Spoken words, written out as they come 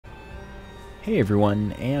Hey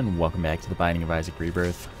everyone, and welcome back to the Binding of Isaac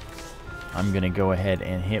Rebirth. I'm gonna go ahead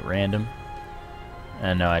and hit random.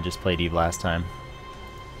 No, I just played Eve last time.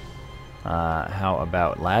 How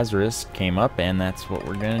about Lazarus came up, and that's what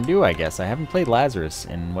we're gonna do, I guess. I haven't played Lazarus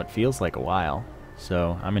in what feels like a while.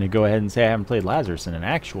 So I'm gonna go ahead and say I haven't played Lazarus in an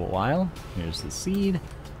actual while. Here's the seed.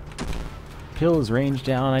 Pill is range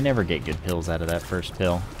down. I never get good pills out of that first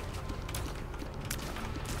pill.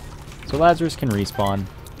 So Lazarus can respawn.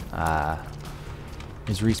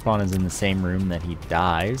 His respawn is in the same room that he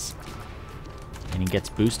dies, and he gets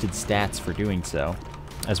boosted stats for doing so,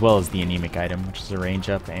 as well as the anemic item, which is a range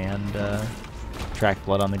up and track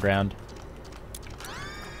blood on the ground.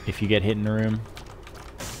 If you get hit in the room,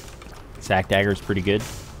 Sack Dagger is pretty good.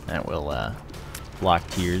 That will block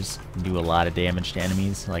tears and do a lot of damage to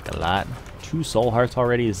enemies, like a lot. 2 soul hearts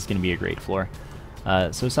already. This is going to be a great floor.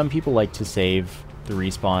 So some people like to save the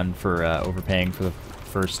respawn for overpaying for the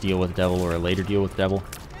first deal with Devil or a later deal with Devil,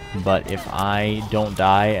 but if I don't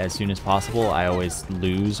die as soon as possible, I always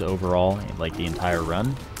lose overall, like the entire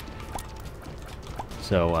run.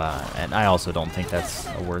 So, and I also don't think that's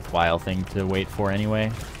a worthwhile thing to wait for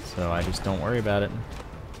anyway, so I just don't worry about it,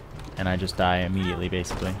 and I just die immediately,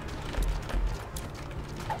 basically.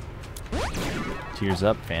 Tears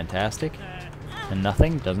up, fantastic, and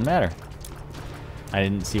nothing, doesn't matter. I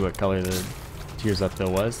didn't see what color the Tears Up though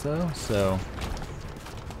was, though, so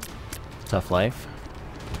tough life.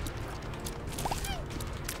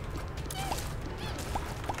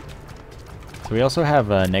 So we also have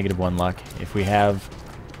 -1 luck. If we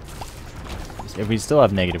still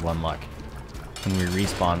have -1 luck, when we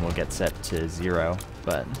respawn, we'll get set to 0.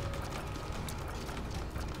 But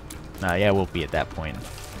yeah, we'll be at that point,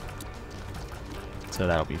 so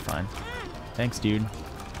that'll be fine. Thanks, dude.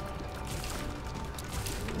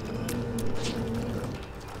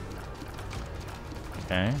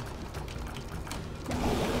 Okay.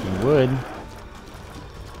 Would.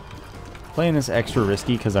 Playing this extra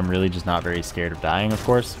risky because I'm really just not very scared of dying, of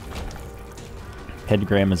course.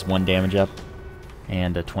 Pentagram is 1 damage up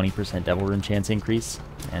and a 20% Devil Rune chance increase,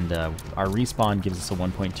 and our respawn gives us a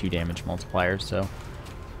 1.2 damage multiplier, so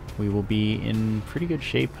we will be in pretty good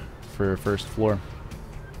shape for first floor.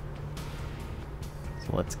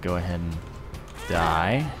 So let's go ahead and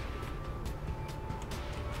die.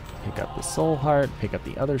 Pick up the soul heart, pick up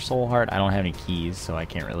the other soul heart. I don't have any keys, so I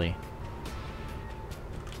can't really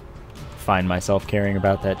find myself caring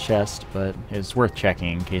about that chest, but it's worth checking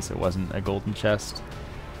in case it wasn't a golden chest.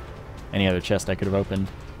 Any other chest I could have opened.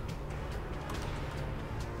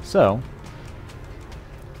 So,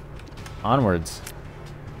 onwards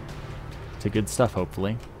to good stuff,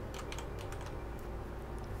 hopefully.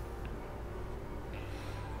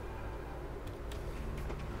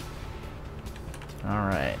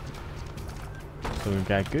 Alright. So we've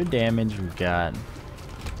got good damage, we've got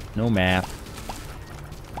no map,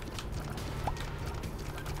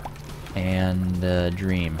 and a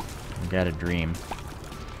dream. We've got a dream.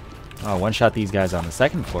 Oh, one-shot these guys on the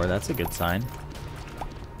second floor, that's a good sign.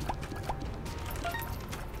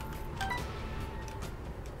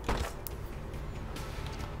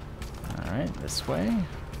 Alright, this way.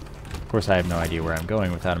 Of course, I have no idea where I'm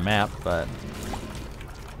going without a map, but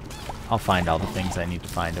I'll find all the things I need to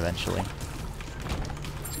find eventually.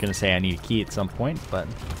 I was gonna say I need a key at some point, but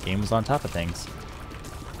the game was on top of things.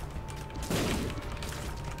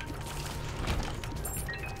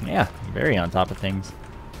 Yeah, very on top of things.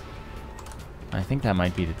 I think that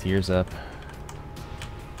might be the Tears Up.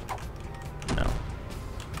 No.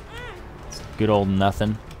 It's good old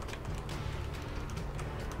nothing.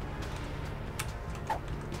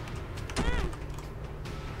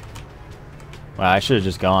 Wow, I should have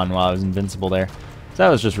just gone while I was invincible there. So that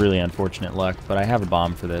was just really unfortunate luck, but I have a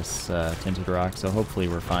bomb for this tinted rock, so hopefully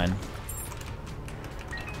we're fine.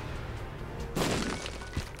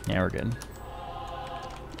 Yeah, we're good.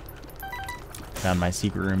 Found my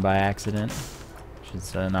secret room by accident, which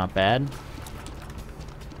is not bad.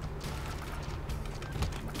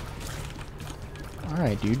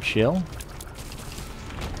 Alright, dude, chill.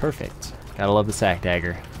 Perfect. Gotta love the Sack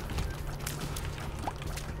Dagger.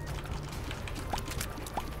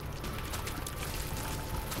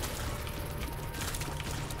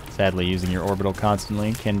 Sadly, using your orbital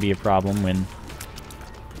constantly can be a problem when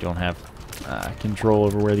you don't have control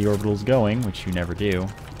over where the orbital is going, which you never do.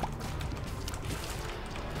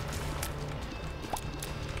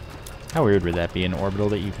 How weird would that be, an orbital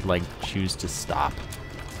that you could, like, choose to stop?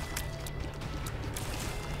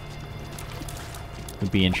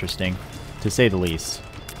 Would be interesting, to say the least.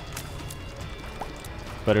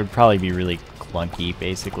 But it would probably be really clunky,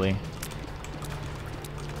 basically.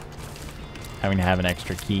 having to have an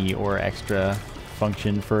extra key or extra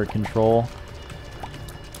function for control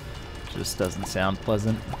just doesn't sound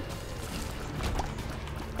pleasant.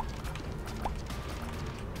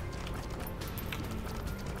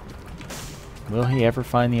 Will he ever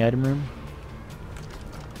find the item room?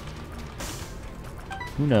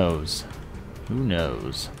 Who knows? Who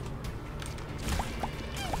knows?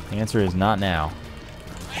 The answer is not now.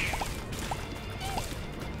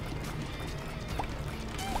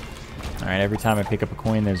 Alright, every time I pick up a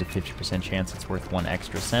coin, there's a 50% chance it's worth 1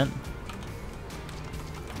 extra cent.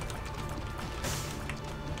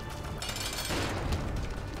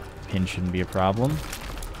 Pin shouldn't be a problem.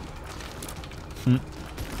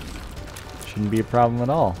 Shouldn't be a problem at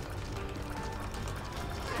all.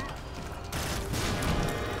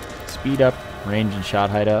 Speed up, range and shot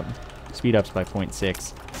height up. Speed up's by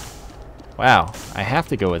 0.6. Wow, I have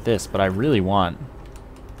to go with this, but I really want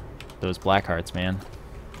those black hearts, man.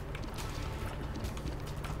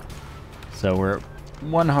 So we're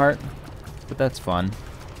 1 heart, but that's fun.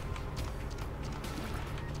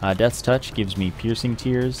 Death's Touch gives me piercing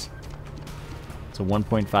tears. It's a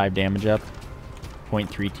 1.5 damage up,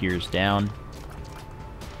 0.3 tears down,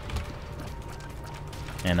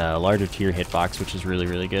 and a larger tier hitbox, which is really,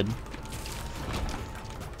 really good.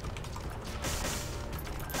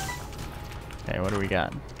 Okay, what do we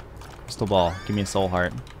got? Crystal Ball, give me a soul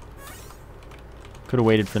heart. Could have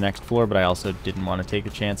waited for the next floor, but I also didn't want to take a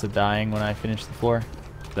chance of dying when I finished the floor.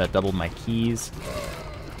 That doubled my keys.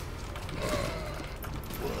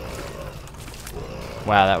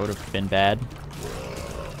 Wow, that would have been bad.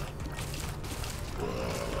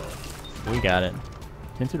 We got it.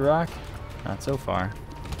 Tinted Rock? Not so far.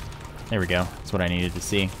 There we go. That's what I needed to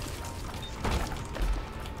see.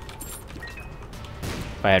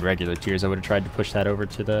 If I had regular tears, I would have tried to push that over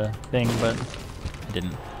to the thing, but I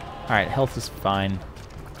didn't. Alright, health is fine.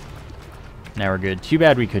 Now we're good. Too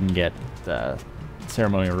bad we couldn't get the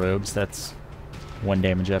Ceremonial Robes. That's 1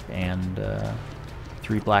 damage up and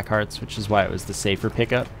 3 black hearts, which is why it was the safer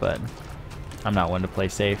pickup, but I'm not one to play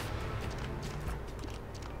safe.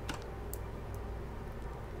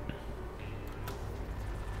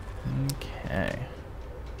 Okay.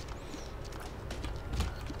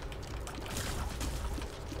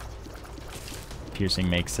 Piercing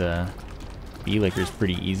makes B-Lickers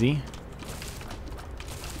pretty easy.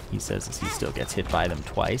 He says as he still gets hit by them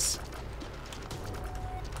twice.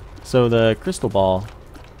 So the Crystal Ball,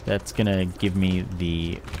 that's gonna give me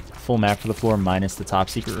the full map for the floor minus the top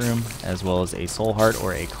secret room, as well as a soul heart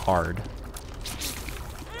or a card.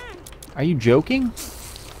 Are you joking?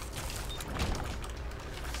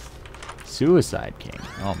 Suicide King.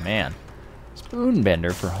 Oh man.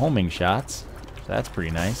 Spoonbender for homing shots. That's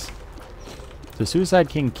pretty nice. So Suicide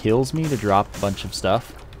King kills me to drop a bunch of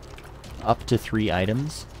stuff. Up to 3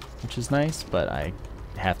 items, which is nice, but I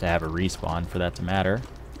have to have a respawn for that to matter.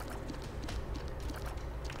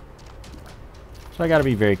 So I gotta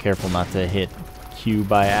be very careful not to hit Q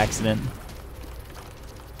by accident.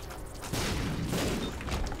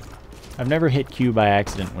 I've never hit Q by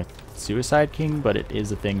accident with Suicide King, but it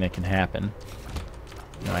is a thing that can happen.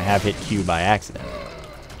 You know, I have hit Q by accident,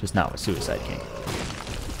 just not with Suicide King.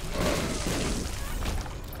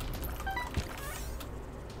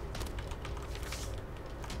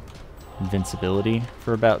 Invincibility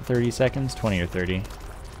for about 30 seconds, 20 or 30.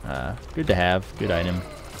 Good to have, good item.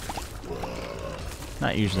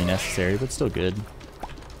 Not usually necessary, but still good.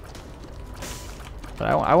 But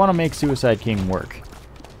I want to make Suicide King work.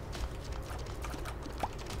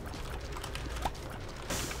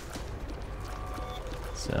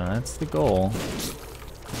 So that's the goal.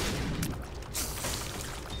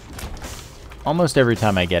 Almost every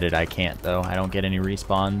time I get it, I can't, though. I don't get any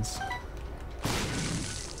respawns.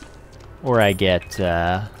 Or I get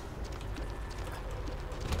the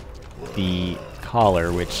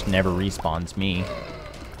collar, which never respawns me.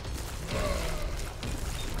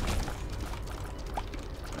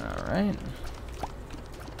 Alright.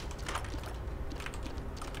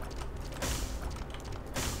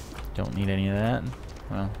 Don't need any of that.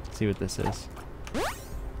 Well, let's see what this is.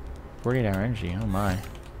 48-hour energy, oh my.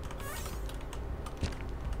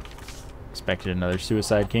 Expected another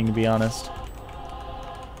Suicide King, to be honest.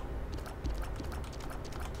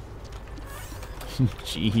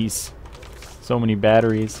 Jeez. So many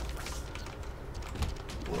batteries.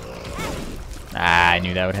 Ah, I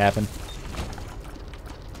knew that would happen.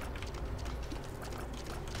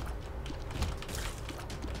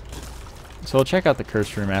 So we'll check out the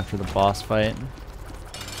curse room after the boss fight.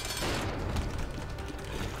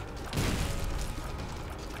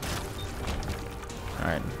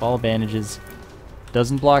 Alright, ball of bandages.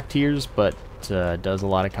 Doesn't block tears, but does a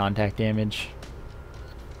lot of contact damage.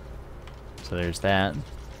 So there's that.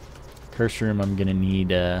 Curse room, I'm gonna need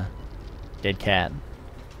dead cat.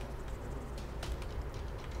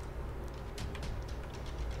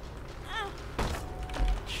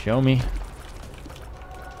 Show me.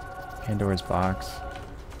 Pandora's box.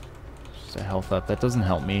 Just a health up. That doesn't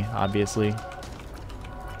help me, obviously,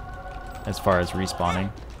 as far as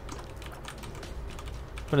respawning.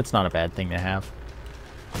 But it's not a bad thing to have.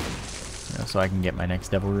 You know, so I can get my next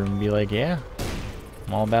devil room and be like, yeah,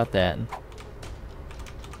 I'm all about that.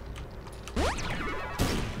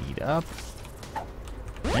 Eat up.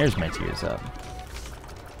 There's my tears up.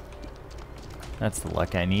 That's the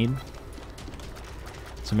luck I need.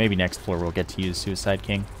 So maybe next floor we'll get to use Suicide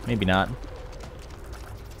King. Maybe not.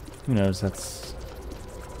 Who knows? That's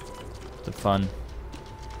the fun.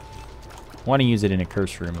 Want to use it in a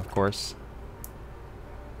curse room, of course,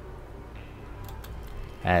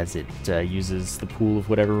 as it uses the pool of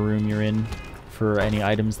whatever room you're in for any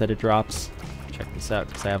items that it drops. Check this out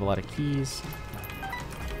because I have a lot of keys.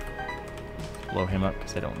 Blow him up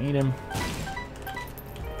because I don't need him.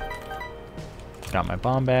 Got my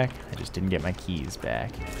bomb back. I just didn't get my keys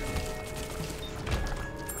back.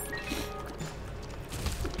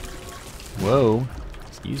 Whoa.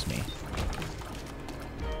 Excuse me.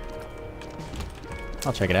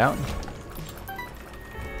 I'll check it out.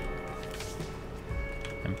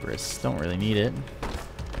 Empress. Don't really need it.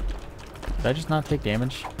 Did I just not take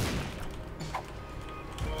damage?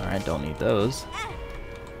 Alright, don't need those.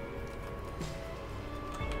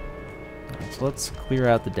 Alright, so let's clear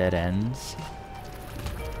out the dead ends.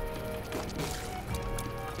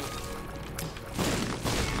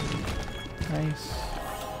 Nice.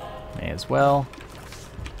 May as well.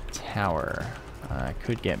 Tower.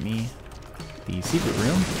 Could get me the secret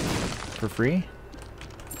room for free,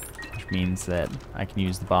 which means that I can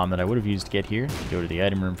use the bomb that I would have used to get here to go to the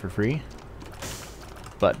item room for free.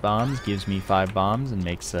 Butt bombs gives me 5 bombs and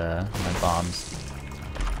makes my bombs...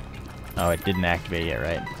 Oh, it didn't activate yet,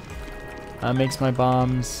 right? Makes my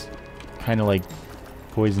bombs kind of like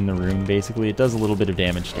poison the room, basically. It does a little bit of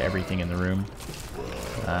damage to everything in the room.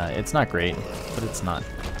 It's not great, but it's not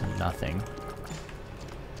nothing.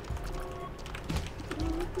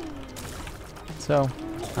 So,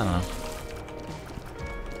 I don't know.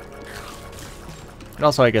 It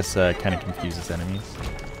also, I guess, kind of confuses enemies.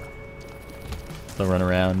 They'll run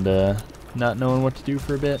around not knowing what to do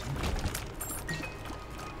for a bit.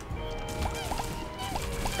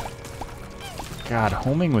 God,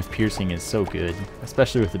 homing with piercing is so good,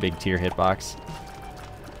 especially with the big tier hitbox.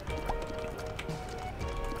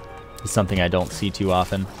 It's something I don't see too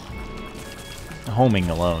often. Homing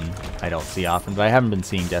alone, I don't see often, but I haven't been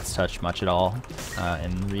seeing Death's Touch much at all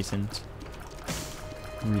in recent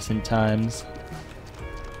times.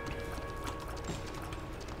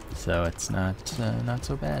 So it's not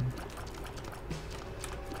so bad.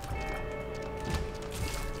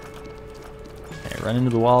 Okay, run into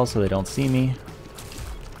the wall so they don't see me.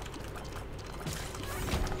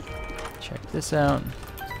 Check this out.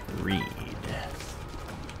 Read.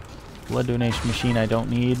 Blood donation machine I don't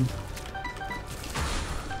need.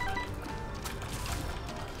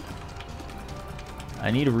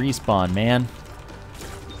 I need a respawn, man.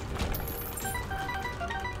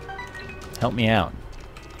 Help me out.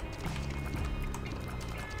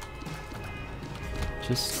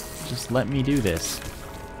 Just let me do this.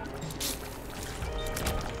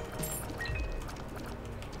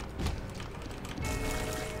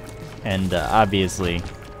 And obviously,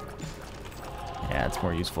 yeah, it's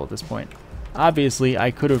more useful at this point. Obviously,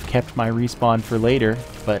 I could have kept my respawn for later,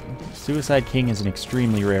 but Suicide King is an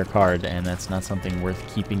extremely rare card, and that's not something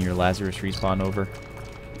worth keeping your Lazarus respawn over.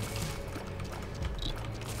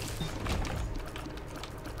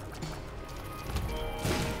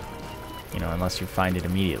 You know, unless you find it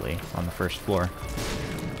immediately on the first floor.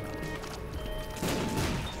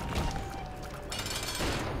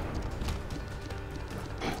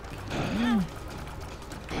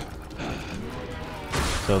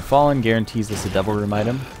 So Fallen guarantees us a double room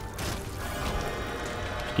item,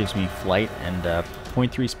 which gives me flight and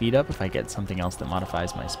 0.3 speed up if I get something else that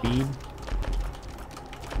modifies my speed.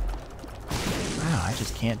 Wow, I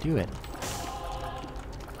just can't do it.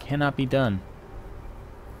 Cannot be done.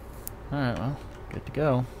 Alright, well, good to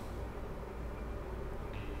go.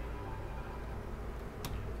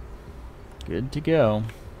 Good to go.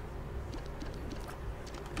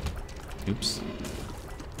 Oops.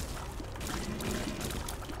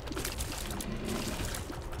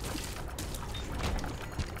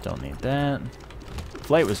 Don't need that.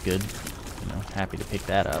 Flight was good. You know, happy to pick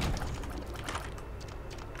that up.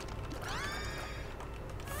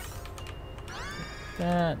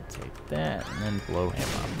 take that, and then blow him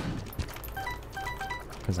up.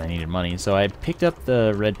 Because I needed money. So I picked up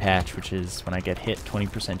the red patch, which is when I get hit,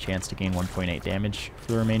 20% chance to gain 1.8 damage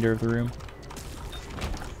for the remainder of the room.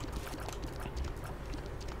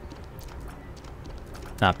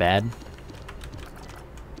 Not bad.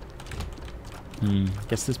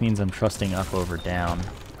 Guess this means I'm trusting up over down.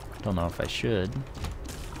 Don't know if I should.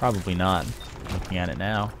 Probably not, looking at it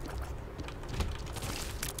now.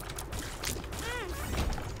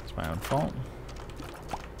 It's my own fault.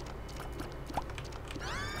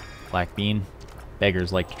 Black bean.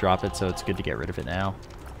 Beggars like to drop it, so it's good to get rid of it now.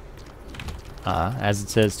 As it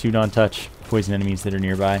says, 2 non-touch. Poison enemies that are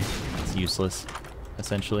nearby. It's useless,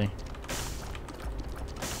 essentially.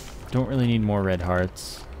 Don't really need more red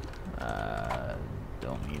hearts.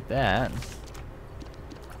 Don't need that.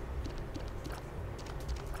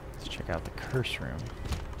 Let's check out the curse room.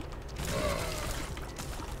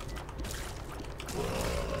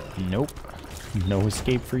 Nope. No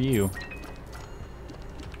escape for you.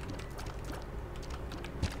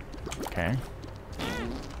 Okay.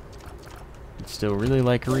 I'd still really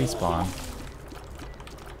like a respawn.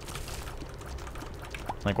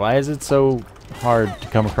 Like, why is it so hard to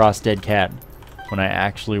come across dead cat when I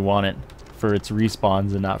actually want it for its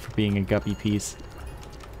respawns and not for being a guppy piece?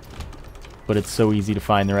 But it's so easy to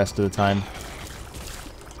find the rest of the time.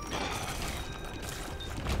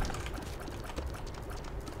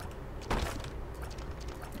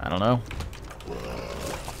 I don't know.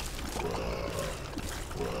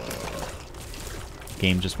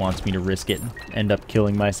 Game just wants me to risk it and end up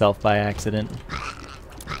killing myself by accident.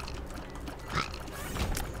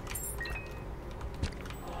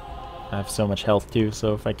 I have so much health too,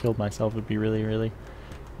 so if I killed myself it would be really, really,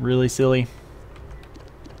 really silly.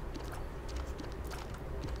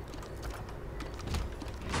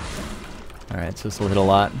 Alright, so this will hit a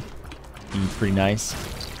lot. Be pretty nice.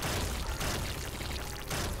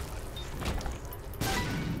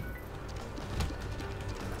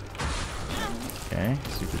 Okay,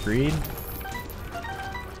 super greed.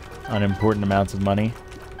 Unimportant amounts of money.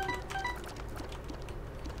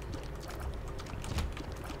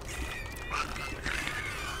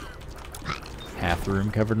 Half the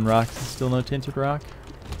room covered in rocks and still no tinted rock.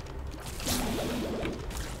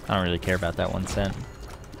 I don't really care about that 1 cent.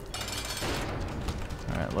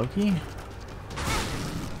 Alright, Loki.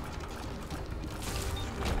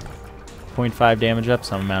 0.5 damage up,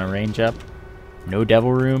 some amount of range up. No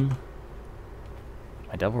devil room.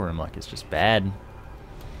 My devil room luck is just bad.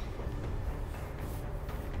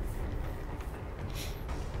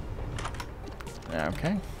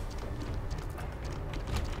 Okay.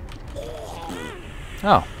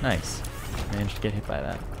 Oh, nice. Managed to get hit by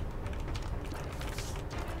that.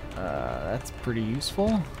 That's pretty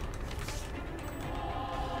useful.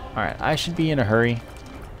 Alright, I should be in a hurry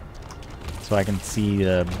so I can see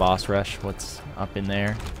the boss rush, what's up in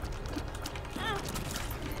there.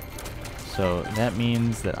 So that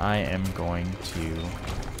means that I am going to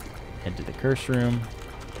head to the curse room.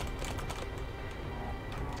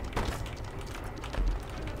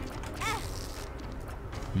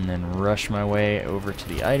 And then rush my way over to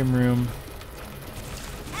the item room.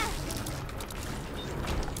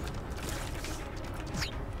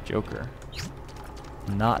 Joker.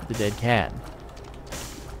 Not the dead cat.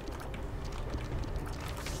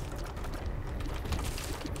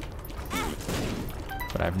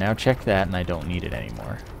 But I've now checked that and I don't need it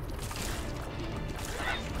anymore.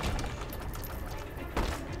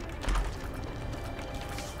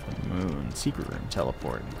 The moon. Secret room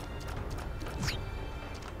teleport.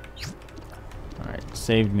 Alright,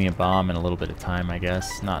 saved me a bomb and a little bit of time, I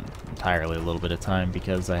guess. Not entirely a little bit of time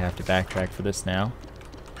because I have to backtrack for this now.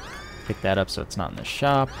 Pick that up so it's not in the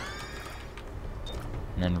shop.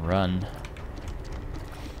 And then run.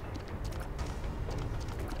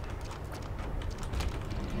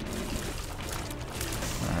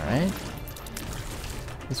 Alright.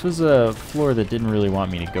 This was a floor that didn't really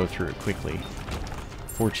want me to go through it quickly.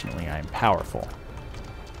 Fortunately, I am powerful.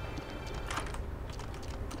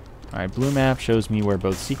 Alright, blue map shows me where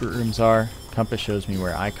both secret rooms are. Compass shows me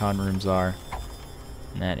where icon rooms are.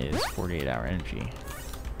 And that is 48-hour energy.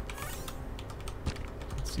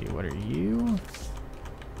 Let's see, what are you?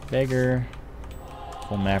 Beggar.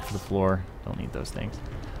 Full map for the floor. Don't need those things.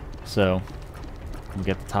 So, we'll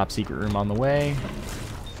get the top secret room on the way.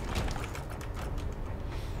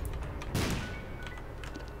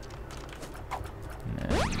 And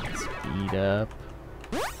then speed up.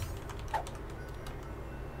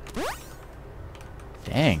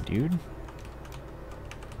 Dang, dude. See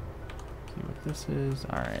what this is.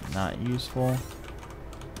 Alright, not useful.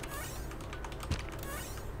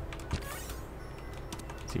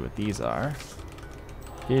 see what these are.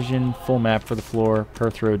 Vision, full map for the floor, per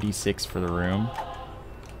throw D6 for the room.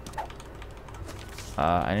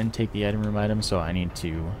 I didn't take the item room item, so I need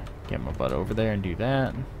to get my butt over there and do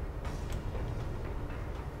that.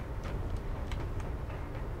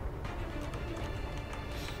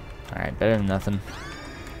 Alright, better than nothing.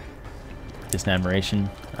 Distant admiration,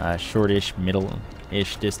 shortish,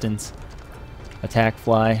 middle-ish distance. Attack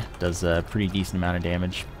fly does a pretty decent amount of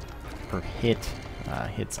damage per hit.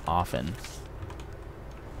 Hits often.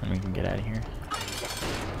 And we can get out of here.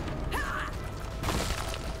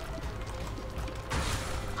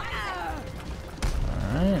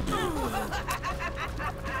 Alright.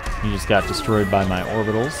 He just got destroyed by my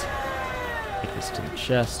orbitals. Take this to the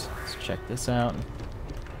chest. Let's check this out.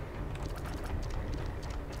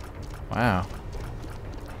 Wow.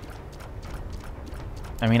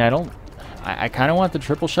 I mean, I kind of want the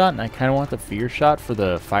triple shot, and I kind of want the fear shot for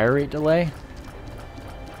the fire rate delay.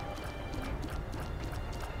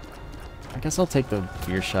 I guess I'll take the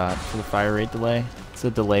fear shot for the fire rate delay. It's a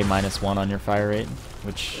delay -1 on your fire rate,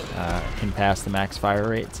 which can pass the max fire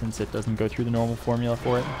rate since it doesn't go through the normal formula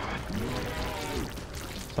for it.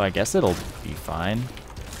 So I guess it'll be fine.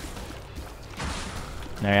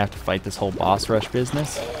 Now you have to fight this whole boss rush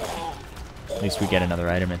business. At least we get another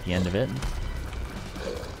item at the end of it.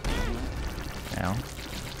 Now.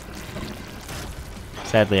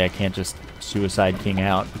 Sadly, I can't just Suicide King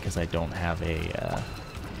out because I don't have a...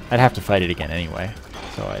 I'd have to fight it again anyway,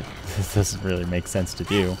 so this doesn't really make sense to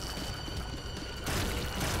do.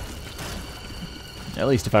 At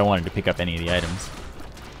least if I wanted to pick up any of the items.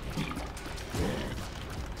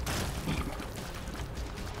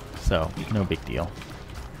 So, no big deal.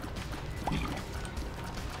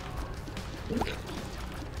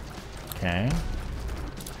 Okay.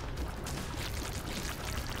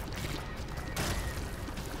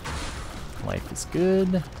 Life is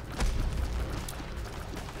good.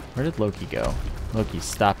 Where did Loki go? Loki,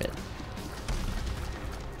 stop it.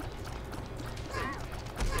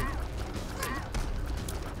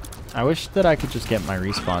 I wish that I could just get my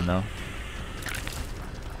respawn, though.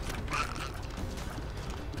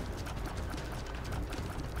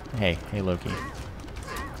 Hey, Loki.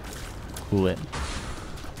 Cool it.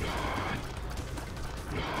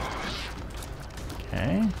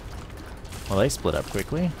 Okay. Well, they split up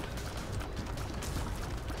quickly.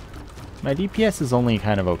 My DPS is only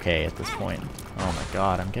kind of okay at this point. Oh my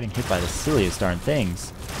god, I'm getting hit by the silliest darn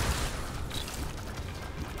things.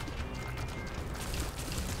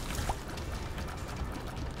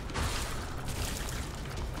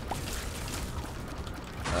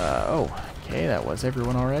 Oh, okay, that was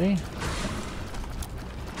everyone already.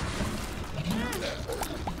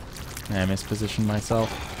 I mispositioned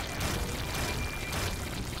myself.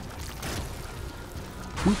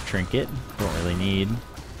 Whoop trinket, don't really need.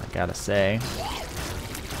 I gotta say.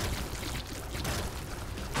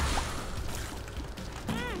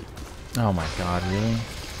 Oh my god, really?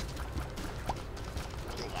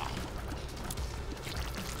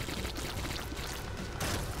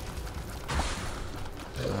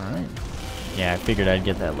 Alright. Yeah, I figured I'd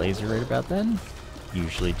get that laser right about then.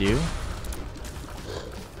 Usually do.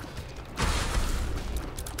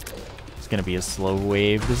 It's gonna be a slow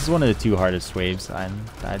wave. This is one of the 2 hardest waves,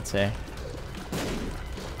 I'd say.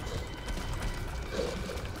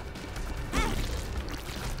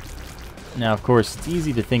 Now, of course, it's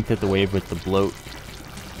easy to think that the wave with the bloat,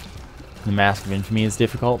 the Mask of Infamy, is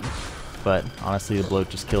difficult, but honestly, the bloat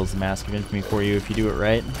just kills the Mask of Infamy for you if you do it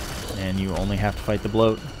right, and you only have to fight the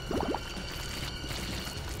bloat.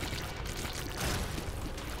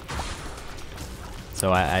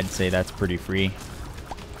 So I'd say that's pretty free.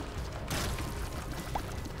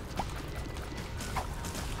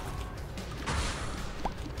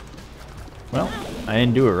 Well, I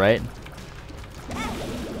didn't do it right.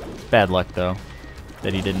 Bad luck, though,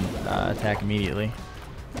 that he didn't attack immediately.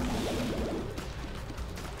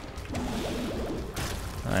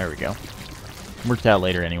 Oh, there we go. Worked out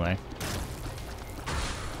later anyway.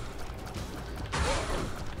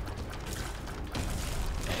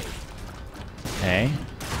 Hey.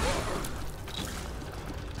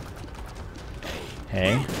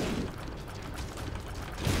 Hey.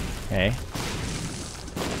 Hey.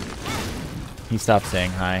 He stopped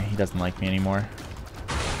saying hi. He doesn't like me anymore.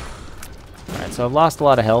 Alright, so I've lost a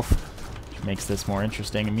lot of health, which makes this more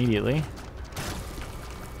interesting immediately.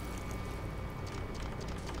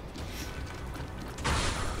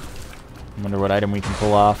 I wonder what item we can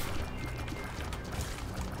pull off.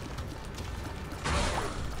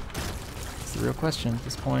 That's the real question at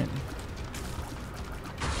this point.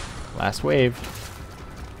 Last wave.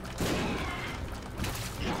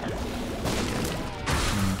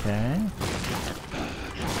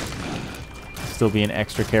 Still being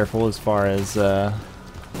extra careful as far as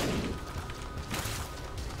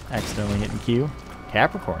accidentally hitting Q.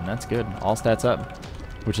 Capricorn, that's good. All stats up,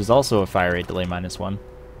 which is also a fire rate delay -1.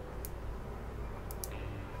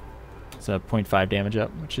 It's a 0.5 damage up,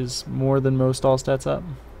 which is more than most all stats up.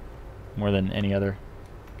 More than any other.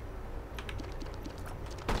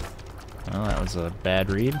 Well, that was a bad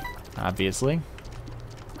read, obviously.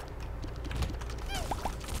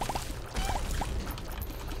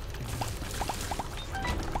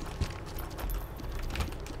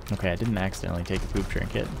 Okay, I didn't accidentally take a poop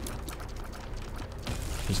trinket.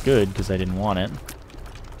 Which is good, because I didn't want it.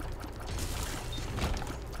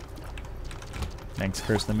 Thanks,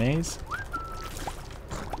 Curse the Maze.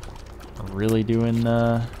 Really doing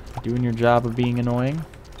your job of being annoying.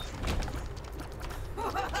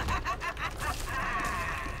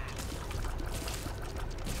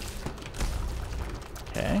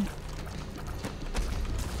 Okay.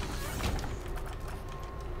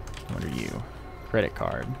 What are you? Credit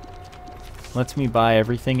card. Lets me buy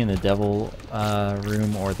everything in the devil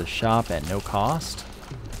room or the shop at no cost.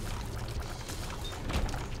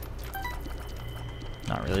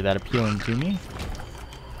 Not really that appealing to me.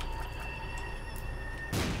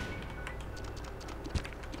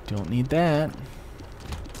 Don't need that.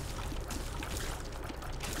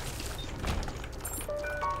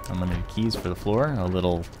 Unlimited keys for the floor, a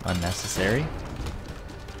little unnecessary.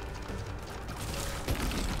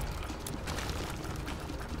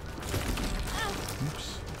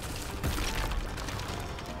 Oops.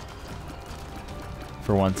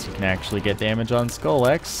 For once, you can actually get damage on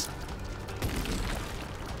Skull-X.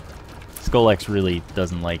 Skull-X really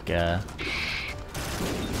doesn't like you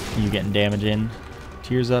getting damage in.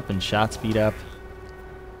 Tears up and shot speed up.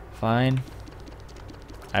 Fine.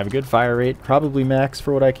 I have a good fire rate, probably max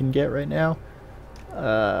for what I can get right now.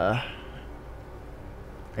 I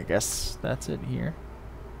guess that's it here.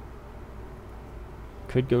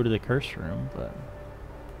 Could go to the curse room, but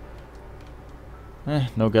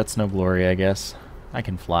no guts, no glory, I guess. I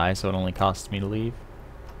can fly, so it only costs me to leave.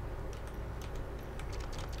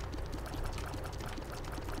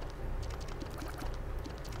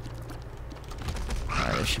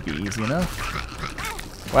 Alright, this should be easy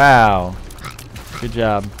enough. Wow. Good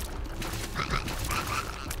job.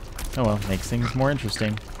 Oh well, makes things more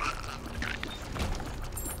interesting.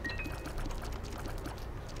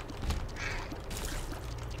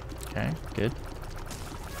 Okay, good.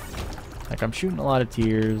 Like, I'm shooting a lot of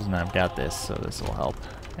tears, and I've got this, so this will help.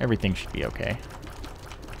 Everything should be okay.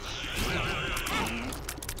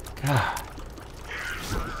 God.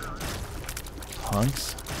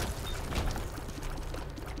 Punks.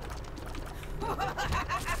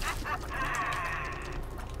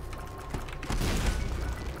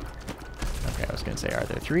 Okay, I was gonna say, are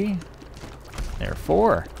there 3? There are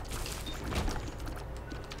 4.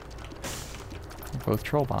 They're both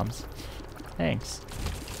troll bombs. Thanks.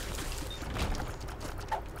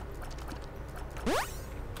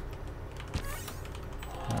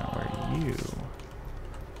 How are you?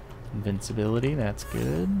 Invincibility, that's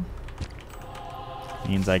good.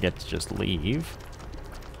 Means I get to just leave.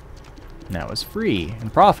 And that was free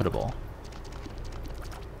and profitable.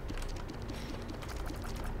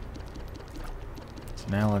 So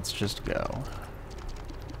now let's just go.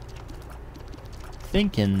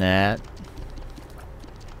 Thinking that...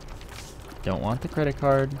 Don't want the credit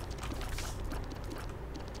card.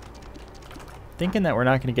 Thinking that we're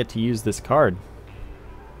not going to get to use this card.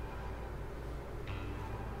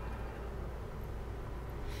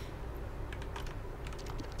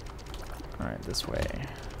 Alright, this way.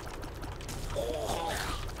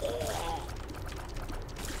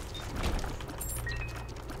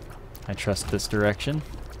 I trust this direction.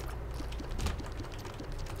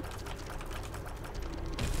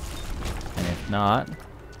 And if not,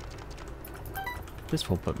 this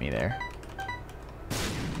will put me there.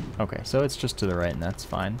 Okay, so it's just to the right, and that's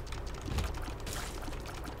fine.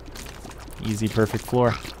 Easy, perfect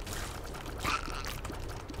floor.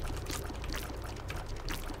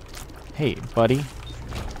 Hey, buddy.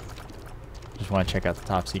 Just want to check out the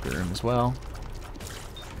top secret room as well.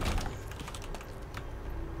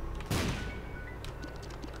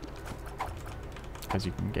 Because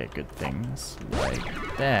you can get good things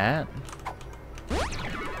like that.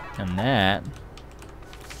 And that.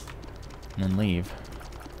 And then leave.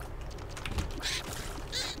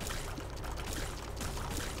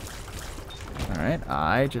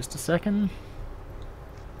 Alright, just a second.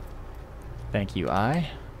 Thank you,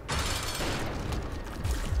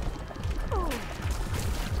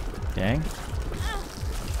 Dang.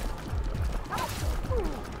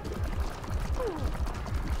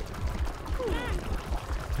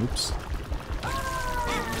 Oops.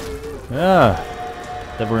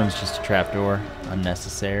 Ah, the room's just a trapdoor.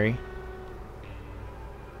 Unnecessary.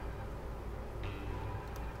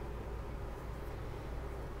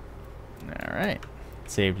 Alright.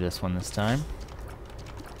 Saved this one this time.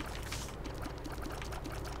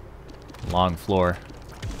 Long floor.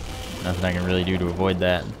 Nothing I can really do to avoid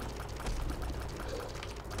that.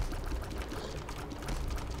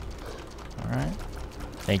 Alright.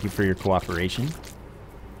 Thank you for your cooperation.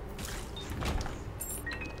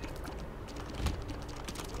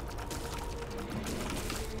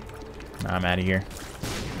 Now I'm out of here.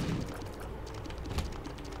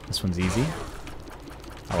 This one's easy.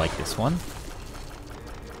 I like this one.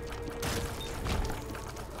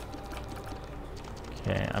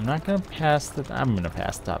 Okay, I'm not gonna pass the... I'm gonna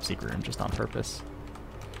pass the top secret room just on purpose.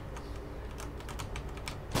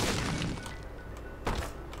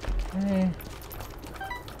 Okay.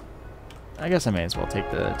 I guess I may as well take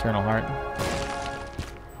the Eternal Heart.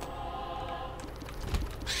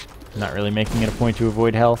 Not really making it a point to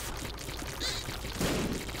avoid health.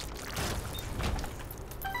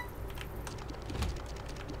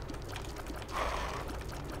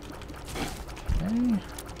 Okay.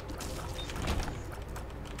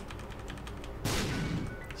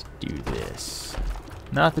 Let's do this.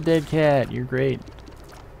 Not the dead cat. You're great.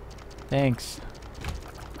 Thanks.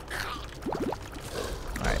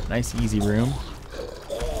 Alright, nice easy room.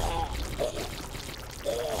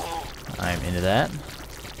 I'm into that.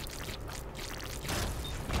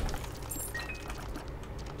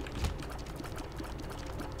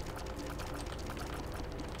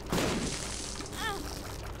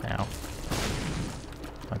 Ow.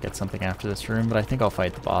 I'll get something after this room, but I think I'll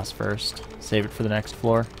fight the boss first. Save it for the next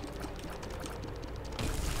floor.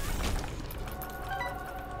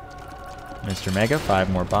 Mr. Mega,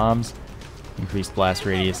 5 more bombs. Increased blast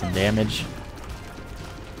radius and damage.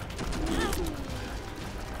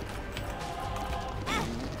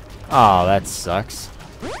 Oh, that sucks.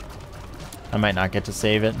 I might not get to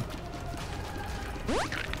save it.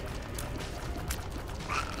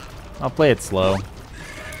 I'll play it slow.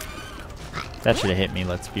 That should have hit me,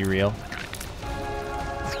 let's be real.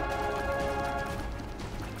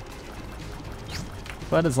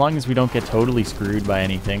 But as long as we don't get totally screwed by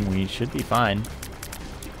anything, we should be fine.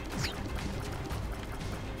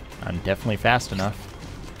 I'm definitely fast enough.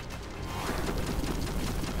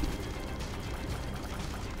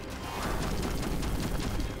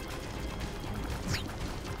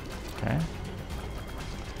 Okay.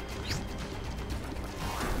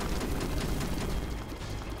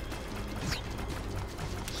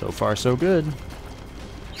 So far, so good.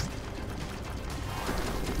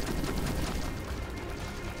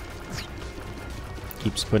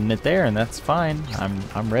 Keeps putting it there, and that's fine.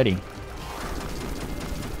 I'm ready.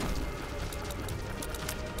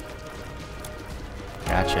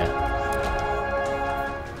 Gotcha.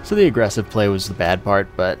 So the aggressive play was the bad part,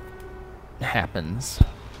 but it happens.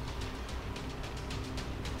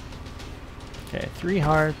 Okay, 3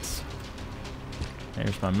 hearts.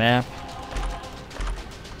 There's my map.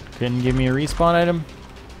 Couldn't give me a respawn item?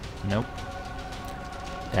 Nope.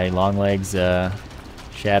 Daddy Longlegs,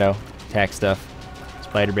 Shadow, attack stuff.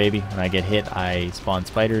 Spider Baby. When I get hit, I spawn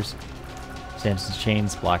spiders. Samson's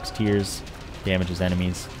Chains blocks tears, damages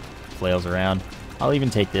enemies, flails around. I'll even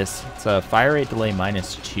take this. It's a fire rate delay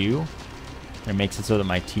 -2. And it makes it so that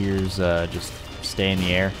my tears just stay in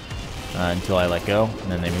the air until I let go,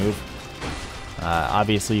 and then they move.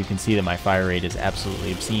 Obviously, you can see that my fire rate is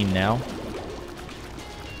absolutely obscene now.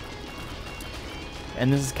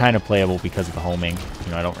 And this is kind of playable because of the homing.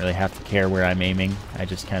 You know, I don't really have to care where I'm aiming. I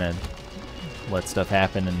just kind of let stuff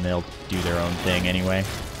happen, and they'll do their own thing anyway.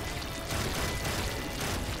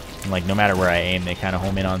 And like, no matter where I aim, they kind of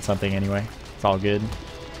home in on something anyway. It's all good.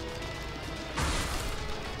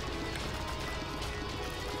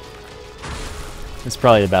 It's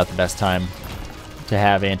probably about the best time to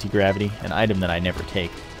have anti-gravity, an item that I never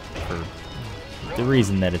take for the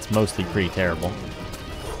reason that it's mostly pretty terrible.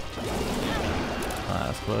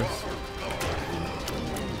 That's close.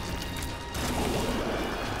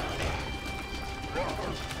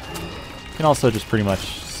 You can also just pretty much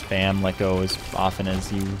spam let go as often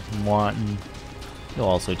as you want, and you'll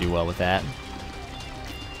also do well with that.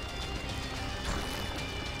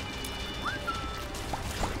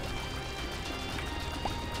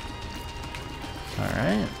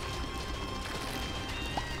 Alright.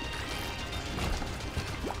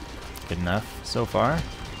 Good enough so far.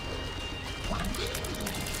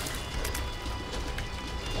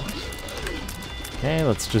 Okay,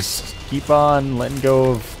 let's just keep on letting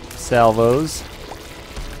go of salvos.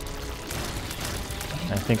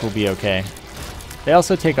 I think we'll be okay. They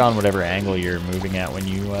also take on whatever angle you're moving at when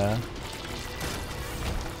you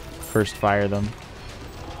first fire them.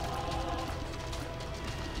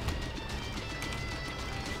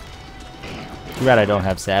 Too bad I don't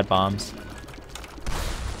have sad bombs.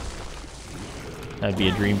 That'd be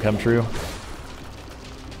a dream come true.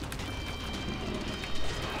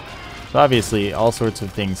 So obviously, all sorts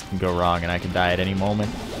of things can go wrong, and I can die at any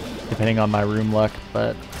moment, depending on my room luck,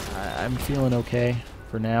 but I'm feeling okay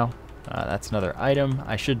for now. That's another item.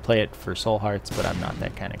 I should play it for soul hearts, but I'm not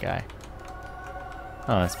that kind of guy.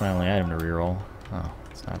 Oh, that's my only item to reroll. Oh,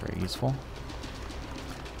 it's not very useful.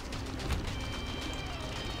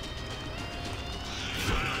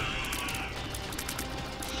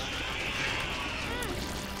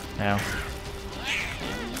 Ow.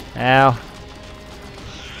 Ow.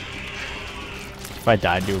 If I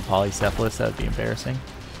died to a polycephalus, that would be embarrassing.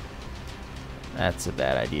 That's a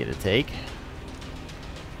bad idea to take.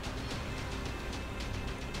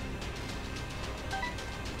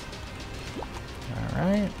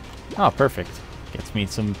 Alright. Oh, perfect. Gets me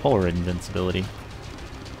some Polaroid invincibility.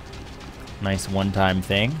 Nice one-time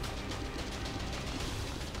thing.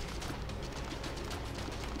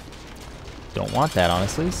 Don't want that,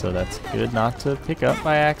 honestly, so that's good not to pick up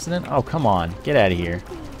by accident. Oh, come on. Get out of here.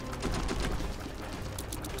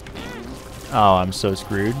 Oh, I'm so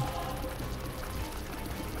screwed.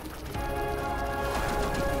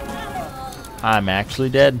 I'm actually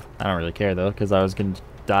dead. I don't really care, though, because I was going to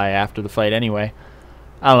die after the fight anyway.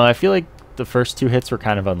 I don't know. I feel like the first two hits were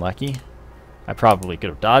kind of unlucky. I probably could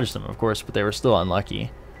have dodged them, of course, but they were still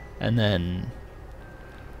unlucky. And then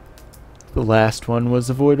the last one was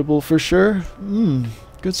avoidable for sure.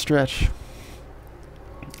 Good stretch.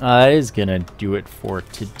 That is going to do it for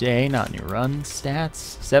today. Not new run stats.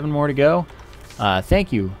 7 more to go.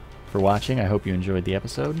 Thank you for watching. I hope you enjoyed the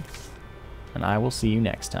episode. And I will see you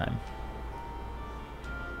next time.